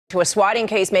To a swatting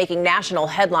case making national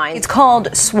headlines. It's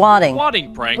called swatting.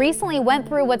 Swatting prank. Recently went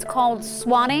through what's called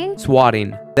swatting.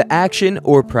 Swatting, the action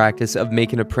or practice of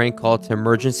making a prank call to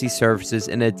emergency services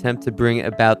in an attempt to bring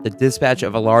about the dispatch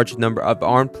of a large number of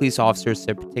armed police officers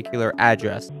to a particular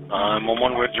address.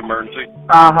 911, where's your emergency?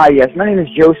 Hi, yes. My name is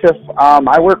Joseph.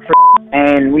 I work for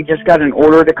and we just got an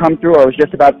order to come through. I was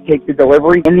just about to take the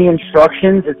delivery. In the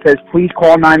instructions, it says, please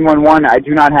call 911. I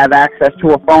do not have access to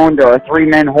a phone. There are 3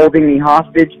 men holding me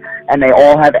hostage, and they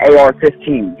all have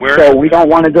AR-15. So we don't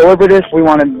want to deliver this. We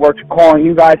want to work calling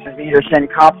you guys to either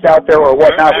send cops out there or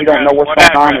whatnot. We don't know what's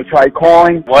going on. We tried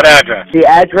calling. What address? The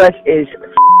address is...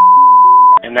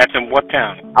 And that's in what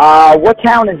town? What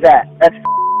town is that? That's...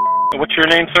 What's your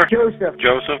name, sir? Joseph.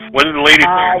 Joseph. What is the lady's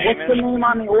name? What's the name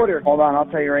on the order? Hold on, I'll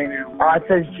tell you right now. It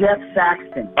says Jeff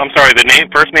Saxton. I'm sorry, the name,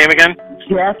 first name again?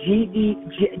 Jeff,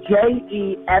 Jeff,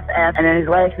 and then his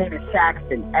last name is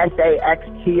Saxton, Saxton.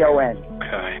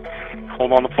 Okay.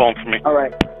 Hold on the phone for me. All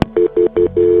right.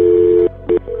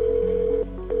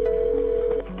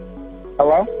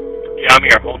 Hello? Yeah, I'm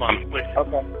here. Hold on, please.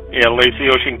 Okay. Yeah,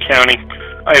 Lacey, Ocean County.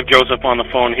 I have Joseph on the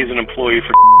phone. He's an employee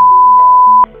for...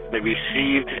 They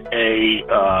received a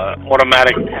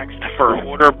automatic text for an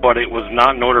order, but it was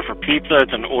not an order for pizza.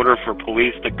 It's an order for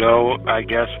police to go, I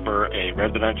guess, for a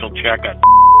residential check.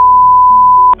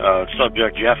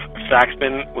 Subject Jeff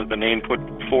Saxton was the name put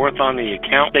forth on the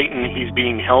account, stating he's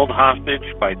being held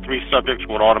hostage by 3 subjects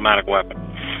with automatic weapons.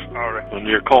 All right. And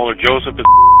your caller Joseph is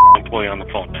employee on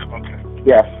the phone now. Okay.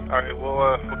 Yes. All right.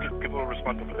 We'll give a little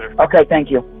response over there. Okay.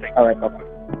 Thank you. All right. Okay.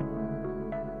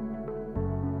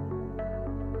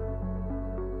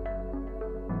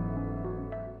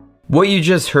 What you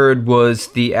just heard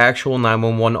was the actual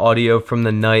 911 audio from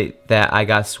the night that I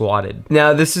got swatted.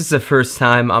 Now, this is the first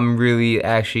time I'm really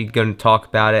actually going to talk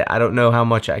about it. I don't know how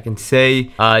much I can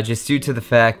say, just due to the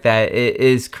fact that it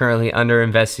is currently under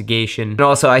investigation. And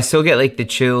also, I still get like the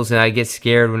chills and I get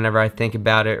scared whenever I think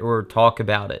about it or talk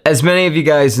about it. As many of you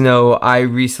guys know, I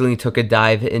recently took a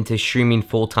dive into streaming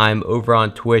full-time over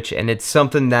on Twitch, and it's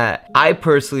something that I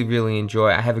personally really enjoy.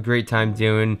 I have a great time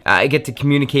doing. I get to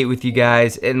communicate with you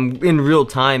guys and in real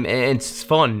time, and it's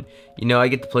fun. You know, I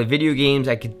get to play video games,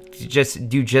 I could just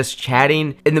do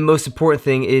chatting, and the most important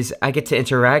thing is I get to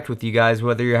interact with you guys,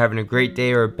 whether you're having a great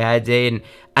day or a bad day, and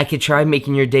I could try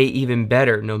making your day even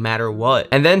better no matter what.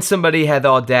 And then somebody had the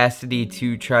audacity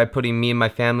to try putting me and my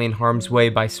family in harm's way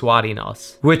by swatting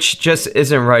us, which just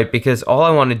isn't right, because all I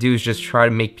want to do is just try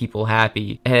to make people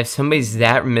happy. And if somebody's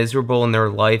that miserable in their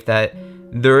life that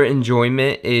their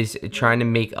enjoyment is trying to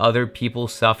make other people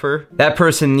suffer, that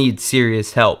person needs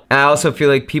serious help. And I also feel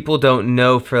like people don't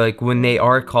know, for like when they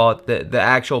are caught, the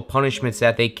actual punishments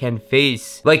that they can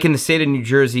face. Like in the state of New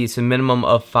Jersey, it's a minimum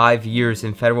of 5 years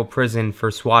in federal prison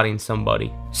for swatting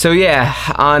somebody. So yeah,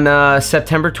 on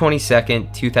September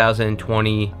 22nd,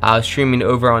 2020, I was streaming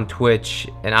over on Twitch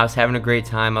and I was having a great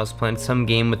time. I was playing some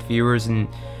game with viewers and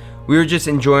we were just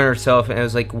enjoying ourselves, and it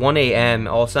was like 1 a.m.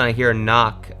 All of a sudden I hear a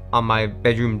knock on my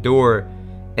bedroom door,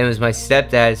 and it was my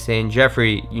stepdad saying,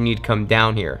 Jeffrey, you need to come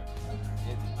down here.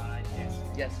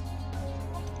 Yes.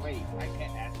 Wait, I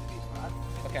can't ask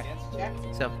these. Okay.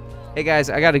 So, hey guys,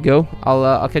 I gotta go.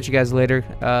 I'll catch you guys later.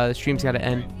 The stream's gotta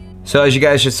end. So as you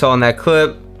guys just saw in that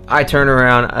clip, I turn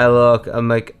around, I look, I'm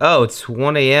like, oh, it's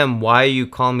 1 a.m. Why are you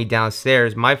calling me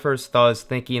downstairs? My first thought is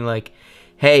thinking like,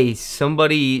 hey,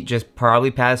 somebody just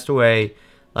probably passed away.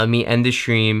 Let me end the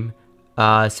stream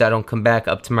so I don't come back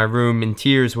up to my room in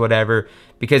tears, whatever.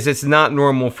 Because it's not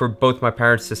normal for both my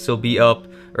parents to still be up,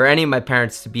 or any of my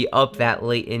parents to be up that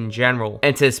late in general.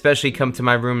 And to especially come to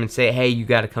my room and say, hey, you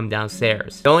gotta come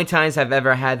downstairs. The only times I've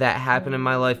ever had that happen in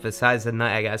my life, besides the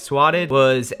night I got swatted,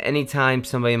 was anytime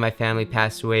somebody in my family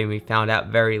passed away and we found out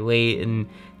very late, and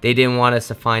they didn't want us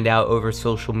to find out over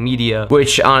social media,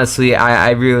 which honestly, I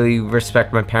really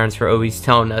respect my parents for always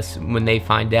telling us when they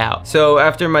find out. So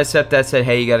after my stepdad said,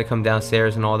 hey, you gotta come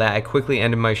downstairs and all that, I quickly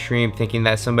ended my stream thinking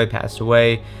that somebody passed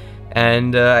away.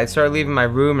 And I started leaving my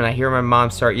room and I hear my mom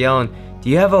start yelling,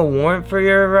 do you have a warrant for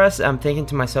your arrest? I'm thinking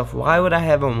to myself, why would I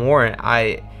have a warrant?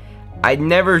 I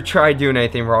never tried doing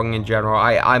anything wrong in general.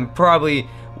 I'm probably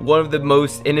one of the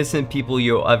most innocent people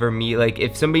you'll ever meet. Like,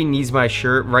 if somebody needs my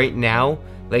shirt right now,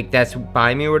 like that's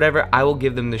by me or whatever, I will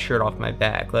give them the shirt off my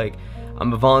back. Like,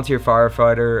 I'm a volunteer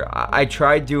firefighter. I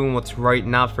tried doing what's right,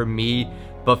 not for me,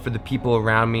 but for the people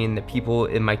around me and the people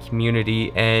in my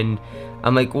community. And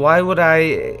I'm like, why would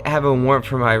I have a warrant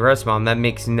for my arrest, Mom? That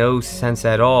makes no sense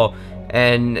at all.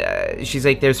 And she's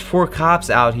like, there's 4 cops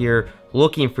out here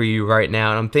looking for you right now.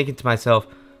 And I'm thinking to myself,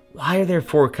 why are there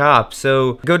 4 cops?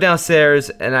 So I go downstairs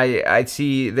and I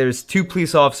see there's 2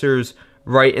 police officers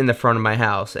right in the front of my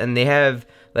house, and they have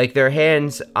like their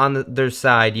hands on their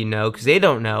side, you know, because they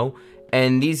don't know.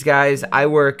 And these guys I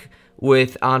work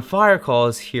with on fire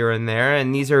calls here and there,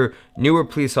 and these are newer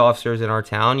police officers in our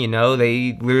town, you know.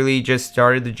 They literally just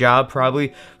started the job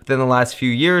probably within the last few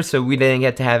years, so we didn't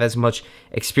get to have as much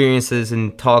experiences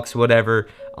and talks whatever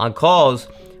on calls.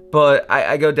 But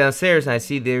I go downstairs and I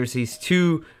see there's these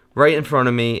two right in front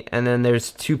of me, and then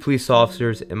there's two police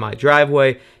officers in my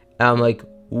driveway, and I'm like,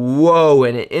 whoa,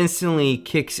 and it instantly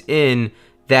kicks in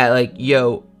that like,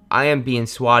 yo, I am being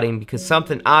swatted because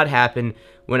something odd happened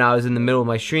when I was in the middle of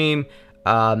my stream.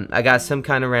 I got some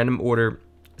kind of random order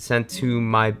sent to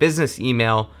my business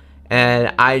email,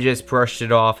 and I just brushed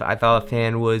it off. I thought a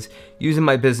fan was using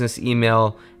my business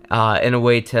email in a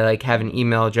way to like have an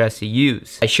email address to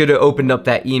use. I should have opened up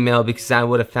that email because I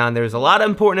would have found there was a lot of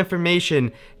important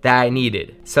information that I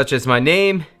needed, such as my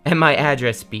name and my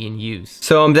address being used.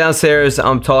 So I'm downstairs,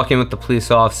 I'm talking with the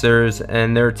police officers,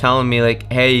 and they're telling me like,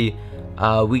 hey,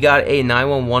 we got a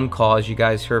 911 call, as you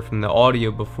guys heard from the audio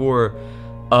before,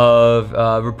 of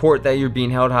a report that you're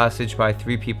being held hostage by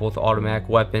 3 people with automatic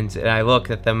weapons. And I look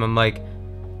at them, I'm like,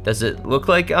 does it look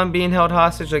like I'm being held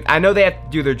hostage? Like, I know they have to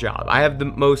do their job. I have the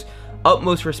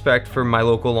utmost respect for my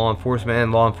local law enforcement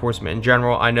and law enforcement in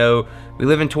general. I know we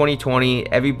live in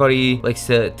 2020. Everybody likes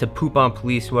to poop on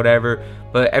police, whatever,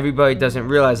 but everybody doesn't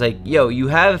realize, like, yo, you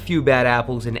have a few bad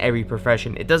apples in every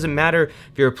profession. It doesn't matter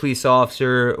if you're a police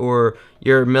officer or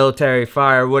you're military,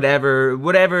 fire,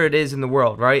 whatever it is in the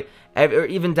world, right? Or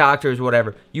even doctors,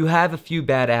 whatever. You have a few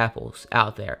bad apples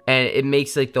out there, and it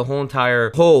makes like the whole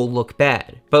entire whole look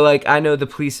bad. But like, I know the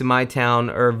police in my town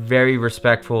are very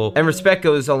respectful, and respect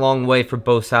goes a long way for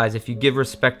both sides. If you give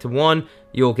respect to one,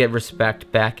 you'll get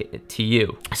respect back to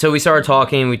you. So we started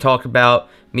talking. We talked about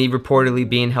me reportedly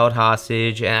being held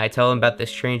hostage, and I tell him about this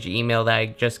strange email that I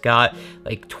just got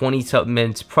like 20-something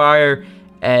minutes prior.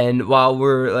 And while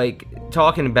we're like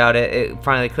talking about it, it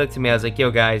finally clicked to me. I was like,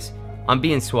 yo guys, I'm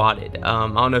being swatted. I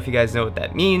don't know if you guys know what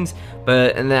that means,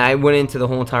 but, and then I went into the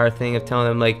whole entire thing of telling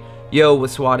them like, yo, what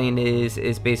swatting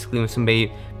is basically when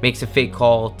somebody makes a fake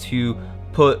call to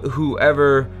put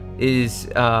whoever is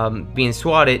being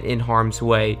swatted in harm's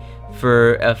way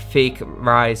for a fake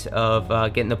rise of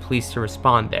getting the police to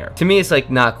respond there. To me, it's like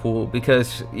not cool,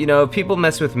 because, you know, people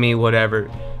mess with me, whatever,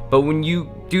 but when you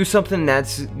do something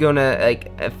that's gonna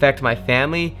like affect my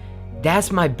family,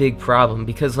 that's my big problem,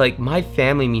 because like my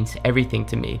family means everything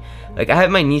to me. Like, I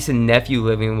have my niece and nephew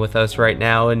living with us right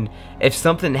now, and if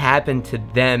something happened to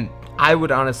them, I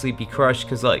would honestly be crushed,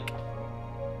 because like,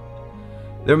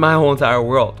 they're my whole entire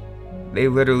world. They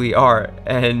literally are,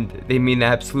 and they mean the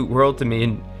absolute world to me.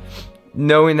 And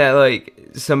knowing that like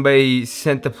somebody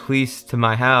sent the police to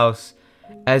my house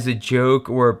as a joke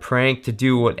or a prank to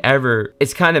do whatever,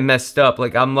 it's kind of messed up.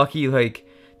 Like, I'm lucky like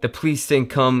the police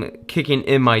didn't come kicking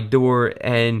in my door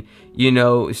and, you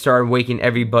know, start waking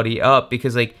everybody up,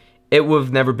 because like it would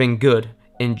have never been good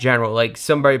in general. Like,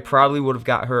 somebody probably would have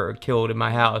got hurt or killed in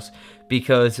my house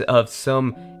because of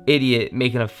some idiot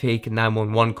making a fake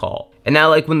 911 call. And now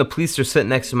like when the police are sitting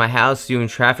next to my house doing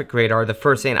traffic radar, the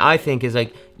first thing I think is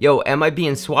like, yo, am I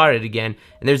being swatted again?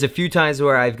 And there's a few times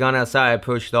where I've gone outside, I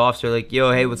approached the officer like,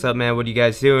 yo, hey, what's up, man? What are you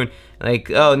guys doing? Like,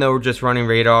 oh no, we're just running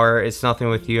radar, it's nothing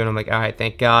with you. And I'm like, all right,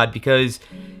 thank God, because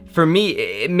for me,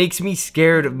 it makes me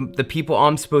scared of the people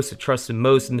I'm supposed to trust the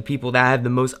most, and the people that I have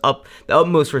the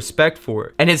utmost respect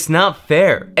for. And it's not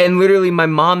fair. And literally my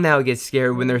mom now gets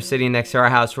scared when they're sitting next to our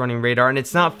house running radar, and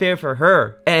it's not fair for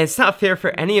her. And it's not fair for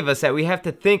any of us, that we have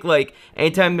to think like,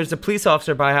 anytime there's a police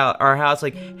officer by our house,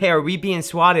 like, hey, are we being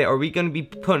swatted? Are we gonna be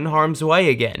put in harm's way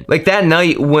again? Like that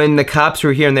night when the cops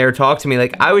were here and they were talking to me,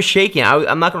 like, I was shaking.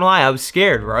 I'm not gonna lie, I was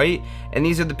scared, right? And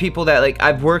these are the people that like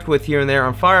I've worked with here and there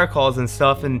on fire calls and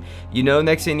stuff. And you know,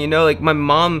 next thing you know, like my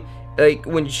mom, like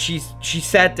when she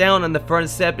sat down on the front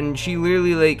step and she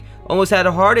literally like almost had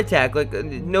a heart attack. Like,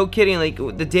 no kidding. Like,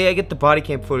 the day I get the body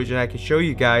cam footage and I can show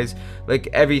you guys like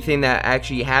everything that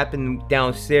actually happened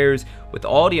downstairs with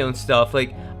audio and stuff,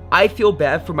 like, I feel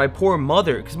bad for my poor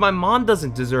mother, because my mom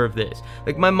doesn't deserve this.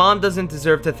 Like, my mom doesn't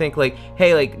deserve to think like,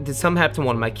 hey, like, did something happen to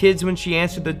one of my kids when she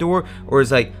answered the door? Or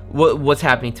is like, what's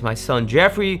happening to my son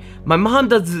Jeffrey? My mom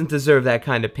doesn't deserve that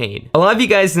kind of pain. A lot of you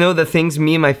guys know the things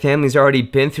me and my family's already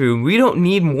been through. We don't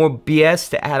need more BS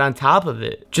to add on top of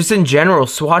it. Just in general,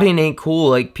 swatting ain't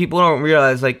cool. Like, people don't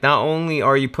realize, like, not only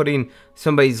are you putting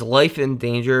somebody's life in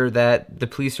danger that the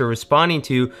police are responding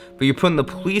to, but you're putting the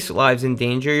police lives in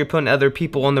danger. You're putting other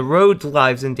people on the road's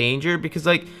lives in danger, because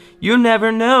like, you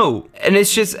never know. And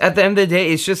it's just, at the end of the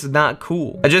day, it's just not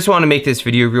cool. I just want to make this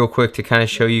video real quick to kind of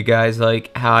show you guys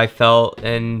like how I felt,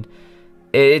 and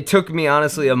It took me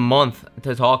honestly a month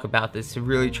to talk about this, to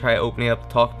really try opening up to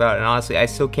talk about it, and honestly I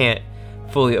still can't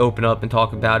fully open up and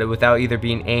talk about it without either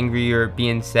being angry or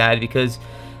being sad, because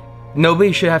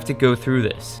nobody should have to go through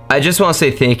this. I just want to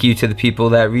say thank you to the people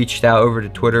that reached out over to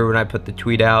Twitter when I put the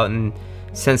tweet out and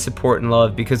sent support and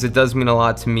love, because it does mean a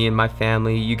lot to me and my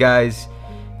family. You guys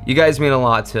mean a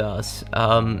lot to us.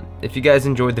 If you guys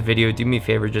enjoyed the video, do me a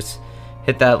favor, just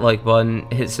hit that like button,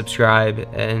 hit subscribe,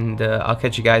 and I'll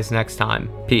catch you guys next time.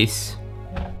 Peace.